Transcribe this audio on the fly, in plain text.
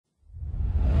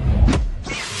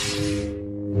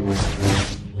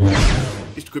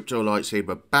Crypto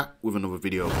Lightsaber back with another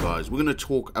video, guys. We're going to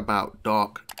talk about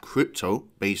DarkCrypto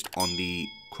based on the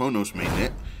Cronos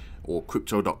mainnet or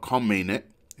crypto.com mainnet.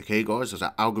 Okay, guys, there's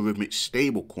an algorithmic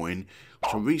stable coin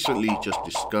which I recently just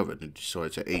discovered and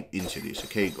decided to ape into this.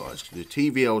 Okay, guys, the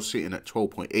TVL is sitting at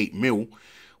 12.8 mil,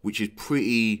 which is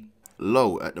pretty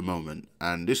low at the moment,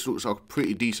 and this looks like a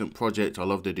pretty decent project. I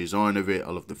love the design of it,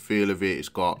 I love the feel of it. It's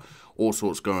got all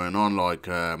sorts going on, like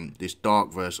this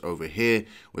Darkverse over here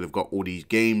where they've got all these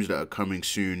games that are coming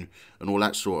soon and all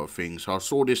that sort of thing. So I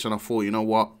saw this and I thought, you know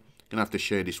what, I'm gonna have to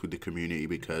share this with the community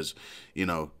because, you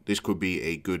know, this could be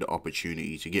a good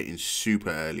opportunity to get in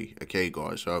super early. Okay,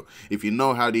 guys, so if you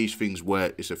know how these things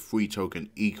work, it's a free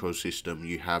token ecosystem.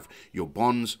 You have your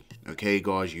bonds, okay,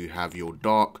 guys, you have your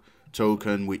Dark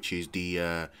token, which is the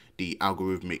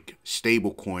algorithmic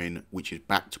stable coin, which is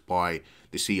backed by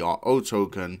the CRO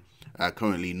token,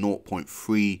 currently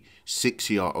 0.36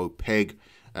 CRO peg,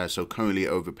 so currently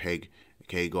over peg.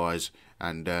 Okay, guys,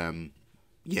 and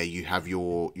yeah, you have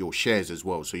your shares as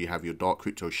well. So you have your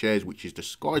DarkCrypto shares, which is the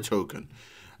Sky token.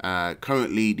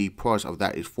 Currently the price of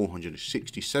that is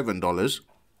 $467.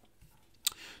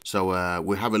 So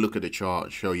we'll have a look at the chart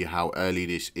and show you how early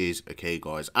this is, okay,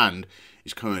 guys, and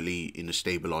it's currently in a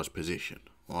stabilized position.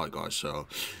 All right, guys, so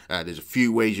there's a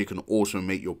few ways you can also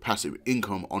make your passive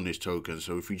income on this token.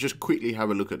 So if you just quickly have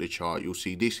a look at the chart, you'll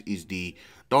see this is the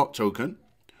Dark token,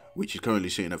 which is currently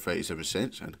sitting at 37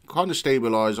 cents and kind of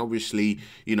stabilized. Obviously,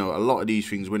 you know, a lot of these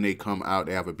things, when they come out,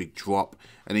 they have a big drop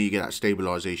and then you get that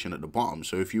stabilization at the bottom.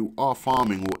 So if you are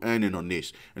farming or earning on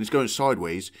this and it's going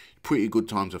sideways, pretty good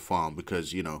time to farm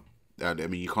because, you know, I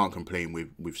mean, you can't complain with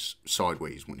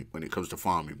sideways when it comes to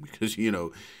farming because, you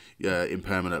know,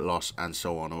 impermanent loss and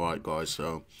so on. All right, guys,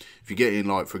 so if you're getting,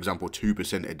 like, for example,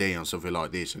 2% a day on something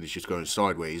like this and it's just going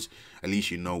sideways, at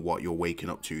least you know what you're waking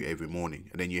up to every morning.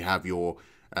 And then you have your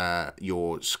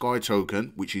Sky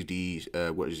token, which is the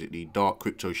the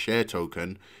DarkCrypto share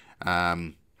token,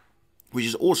 which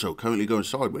is also currently going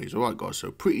sideways. All right, guys,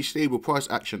 so pretty stable price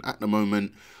action at the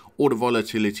moment. All the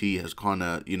volatility has kind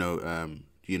of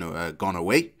gone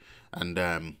away, and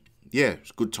yeah,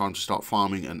 it's a good time to start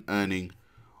farming and earning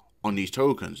on these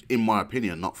tokens, in my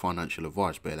opinion. Not financial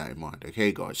advice, bear that in mind.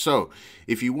 Okay, guys, so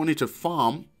if you wanted to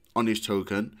farm on this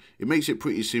token, it makes it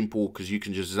pretty simple because you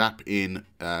can just zap in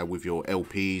with your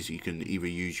LPs. You can either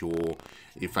use your,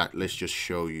 in fact, let's just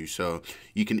show you. So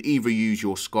you can either use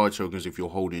your Sky tokens if you're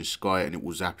holding Sky and it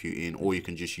will zap you in, or you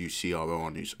can just use CRO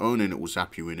on its own and it will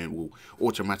zap you in and it will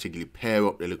automatically pair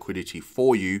up the liquidity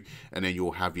for you, and then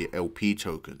you'll have your LP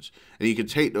tokens. And you can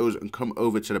take those and come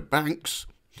over to the banks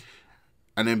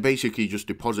and then basically just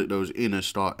deposit those in and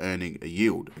start earning a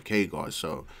yield. Okay, guys,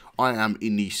 so I am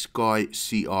in the Sky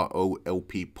CRO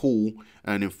LP pool,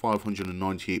 earning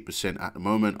 598% at the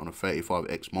moment on a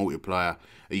 35x multiplier.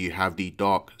 And you have the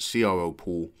Dark CRO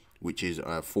pool, which is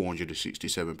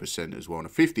 467% as well on a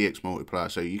 50x multiplier.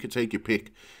 So you can take your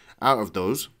pick out of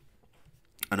those.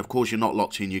 And of course, you're not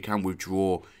locked in. You can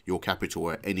withdraw your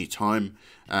capital at any time.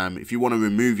 If you want to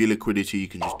remove your liquidity, you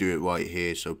can just do it right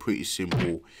here. So pretty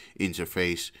simple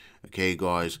interface. Okay,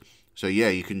 guys. So yeah,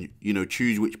 you can, you know,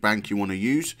 choose which bank you want to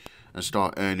use and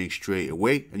start earning straight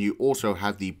away. And you also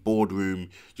have the boardroom,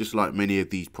 just like many of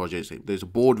these projects. There's a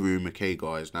boardroom. Okay,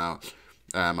 guys. Now,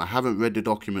 I haven't read the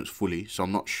documents fully, so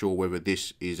I'm not sure whether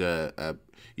this is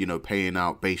you know, paying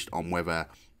out based on whether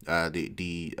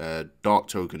the Dark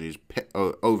token is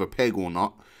over peg or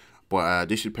not, but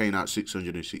this is paying out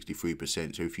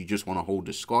 663%. So if you just want to hold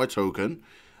the Sky token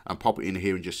and pop it in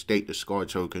here and just stake the Sky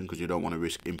token because you don't want to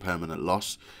risk impermanent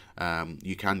loss,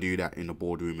 you can do that in the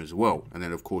boardroom as well. And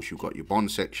then of course you've got your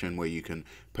bond section where you can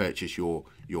purchase your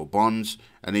bonds,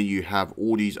 and then you have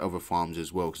all these other farms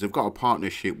as well because they've got a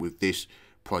partnership with this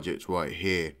project right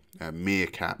here,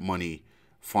 Meerkat Money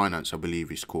Finance, I believe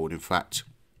it's called. In fact,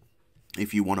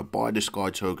 if you want to buy the Sky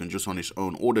token just on its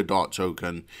own or the Dark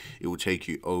token, it will take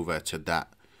you over to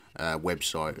that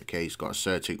website. Okay, it's got a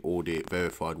certain audit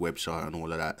verified website and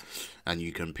all of that, and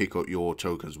you can pick up your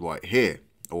tokens right here,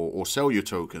 or sell your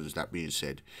tokens, that being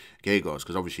said. Okay, guys,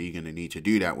 because obviously you're going to need to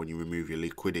do that when you remove your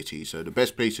liquidity. So the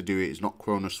best place to do it is not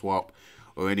Cronos Swap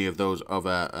or any of those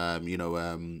other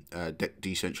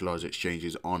decentralized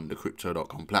exchanges on the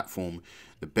crypto.com platform.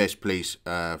 The best place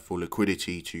for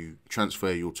liquidity to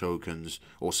transfer your tokens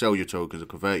or sell your tokens or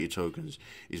convert your tokens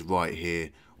is right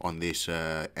here on this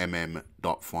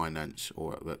mm.finance,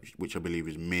 or which I believe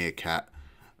is Meerkat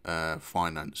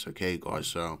Finance. Okay, guys,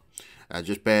 so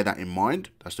just bear that in mind.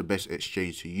 That's the best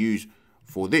exchange to use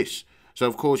for this. So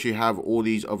of course you have all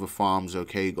these other farms,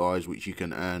 okay, guys, which you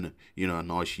can earn, you know, a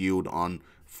nice yield on,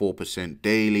 4%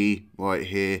 daily right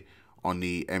here on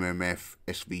the MMF,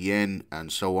 SVN,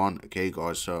 and so on. Okay,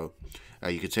 guys, so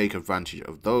you can take advantage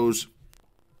of those.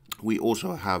 We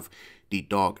also have the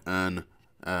Dark Earn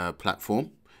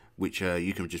platform, which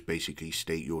you can just basically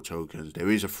stake your tokens. There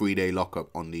is a 3-day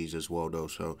lockup on these as well, though,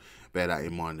 so bear that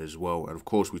in mind as well. And of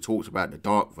course, we talked about the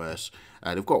Darkverse.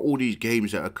 They've got all these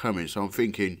games that are coming, so I'm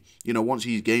thinking, you know, once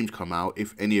these games come out,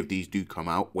 if any of these do come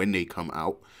out, when they come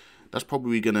out, that's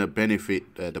probably going to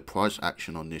benefit the price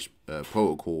action on this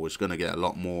protocol. It's going to get a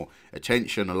lot more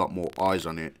attention, a lot more eyes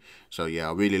on it. So yeah,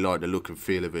 I really like the look and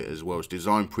feel of it as well. It's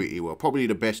designed pretty well. Probably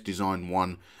the best designed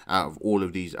one out of all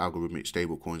of these algorithmic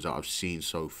stablecoins that I've seen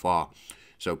so far.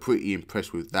 So pretty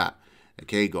impressed with that.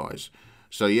 Okay, guys.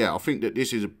 So yeah, I think that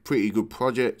this is a pretty good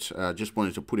project. Just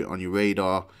wanted to put it on your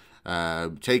radar.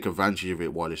 Take advantage of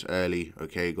it while it's early.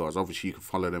 Okay, guys, obviously you can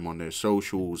follow them on their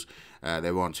socials.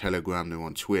 They're on Telegram, they're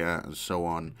on Twitter, and so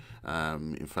on.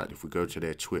 In fact, if we go to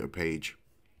their Twitter page,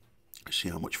 see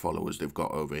how much followers they've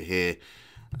got over here.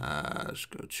 Let's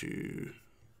go to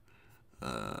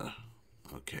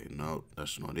okay, no,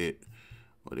 that's not it.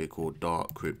 What they call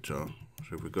DarkCrypto.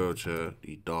 So if we go to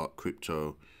the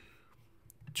DarkCrypto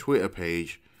Twitter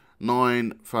page,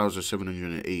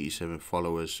 9,787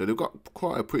 followers. So they've got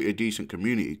quite a pretty decent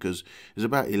community, because there's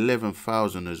about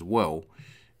 11,000 as well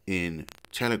in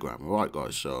Telegram. All right,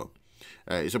 guys. So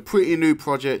it's a pretty new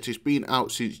project. It's been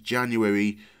out since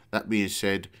January. That being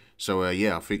said, so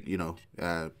yeah, I think you know,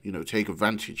 take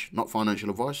advantage. Not financial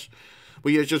advice,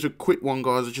 but yeah, it's just a quick one,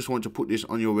 guys. I just wanted to put this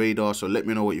on your radar. So let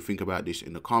me know what you think about this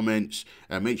in the comments.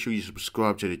 Make sure you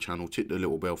subscribe to the channel, tick the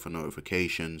little bell for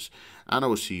notifications, and I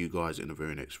will see you guys in the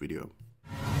very next video.